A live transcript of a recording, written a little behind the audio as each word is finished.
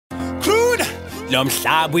Lo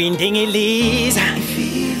mhlaba indingiliza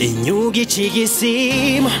inyuka ijika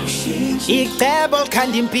isimo icebo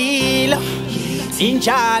likhanda impilo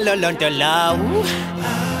injalo lonto lawo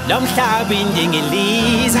lo mhlaba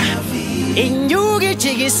indingiliza inyuka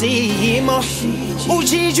ijika isimo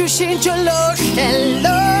ujija ushintsho lo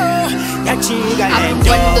hlelo I'm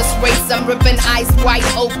running this race, I'm ripping eyes wide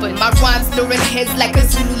open. My rhymes luring heads like a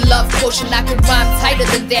Zulu love potion. I could rhyme tighter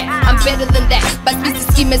than that, I'm better than that. But speak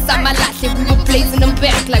the scheme inside my life, we were blazing them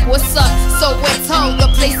back. Like what's up, so we're told,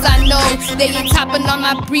 the place I know. They ain't topping on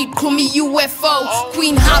my breed, crew me UFO.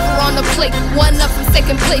 Queen Hopper on the plate, one up from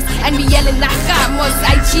second place. And we yelling, Nakamos,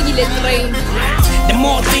 I Gigi LaMayne. The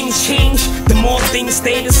more things change, the more things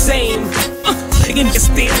stay the same. Again, you're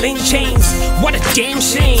still in chains. What a damn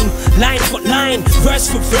shame. Line for line, verse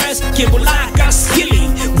for verse. Kibulaka skilly,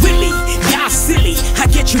 Willy, y'all silly. I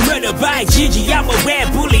get you murdered by Gigi. I'm a rare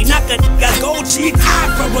bully. Knock a nigga gold cheek high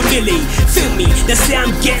for a milli. Feel me? They say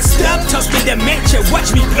I'm gassed up. Toss me the mansion,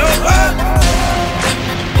 watch me blow up.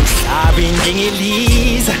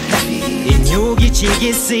 Abindingiliza inyuka ijika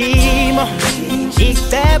isimo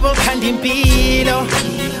icebo likhanda impilo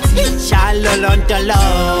injalo lonto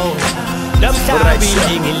lawo lo mhlaba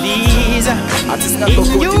indingiliza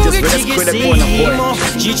inyuka ijika isimo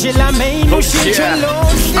Gigi LaMayne ushintsho lo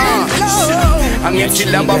hlelo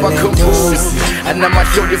angiyajilamba abakhumbuzi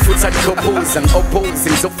anamahloli futhi akukhobuza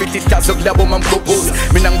ngi-opposing zofita ihlazo kulabo mamgobhuza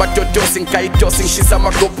mina ngibadodosi ngikayidosi ngishisa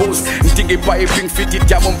amagobhuzi ngidinga ipayipi ngifita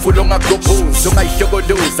idamu umfulo ongagobhuzi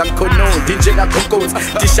ungayihlokoloza ngikhonondi njengakhonkozi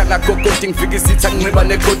disha ngagogodi ngifika isitha nginxiba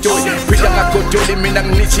negodoli phila ngagodoli mina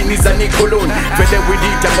nginitshiniza nikoloni vele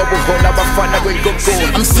wilida ngoba uhola abafana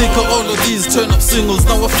kwenkokoni. I'm sick of all of these turn-up singles.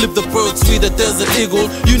 Now I flip the bird, sweet a desert eagle.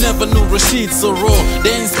 You never knew Rashid so raw.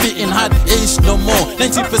 They ain't spitting hot H no more.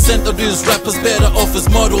 90% of these rappers better off as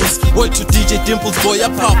models. Word to DJ Dimples, boy, I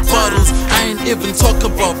pop bottles. I ain't even talk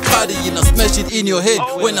about partying. I smash it in your head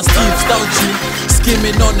when I Steve stout you.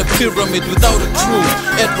 Skimming on the pyramid without a crew.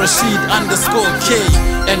 At Rashid_K,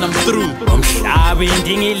 and I'm through. Umhlaba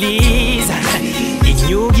indingiliza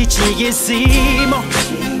inyuka ijika isimo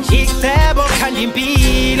icebo likhanda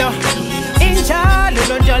impilo injalo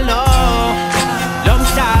lonto lawo lo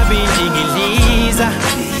mhlaba indingiliza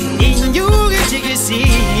inyuka ijika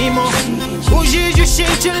isimo ujija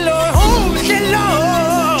ushintsho lo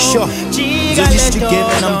hlelo. Sure, this is the game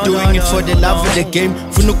and I'm doing it for the love of the game.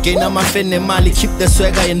 Funa gain amafene mali, keep the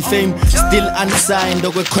swagger and fame. Still unsigned,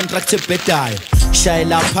 okwe contract ebhedayo.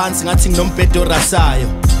 Shayela phansi ngathi nginombhedo rasayo.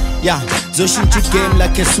 Yeah, zoshintsha game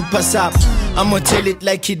like a super sub. I'ma tell it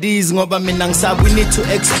like it is, ngoba mina ngisab. We need to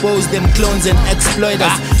expose them clones and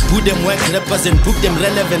exploiters. Put them work rappers and book them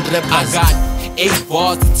relevant rappers. I got 8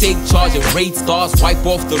 bars to take charge of rate stars. Wipe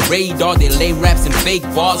off the radar, they lame raps and fake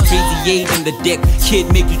bars. Crazy 8 in the deck,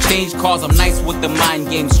 kid make you change cars. I'm nice with the mind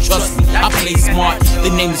games, trust me, I play smart. The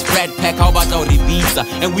name is Brad Pack, how about our pizza?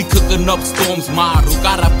 And we cooking up storms, maru,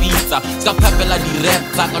 cara pizza. Ska papela di rap,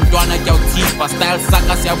 sakandwana yaw tipa. Style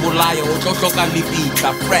saka siyabulaya, ochochoka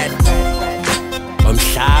lipita, Fred.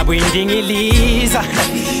 Umhlaba indingiliza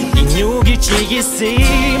inyuka ijika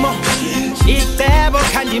isimo icebo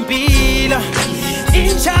likhanda impilo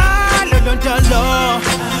injalo lonto lawo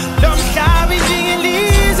lo mhlaba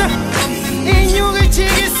indingiliza inyuka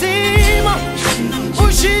ijika isimo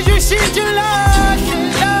ujija ushintsho lo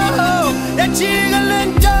hlelo yajika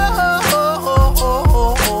lento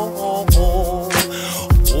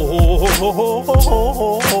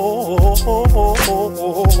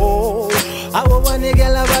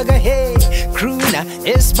Awabanegela baga hey Kruna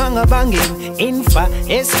esibangabangeni Infa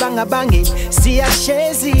esibangabangeni Siya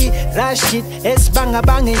Shezi Rashid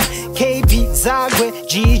esibangabangeni KB Zakwe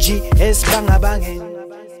Gigi esibangabangeni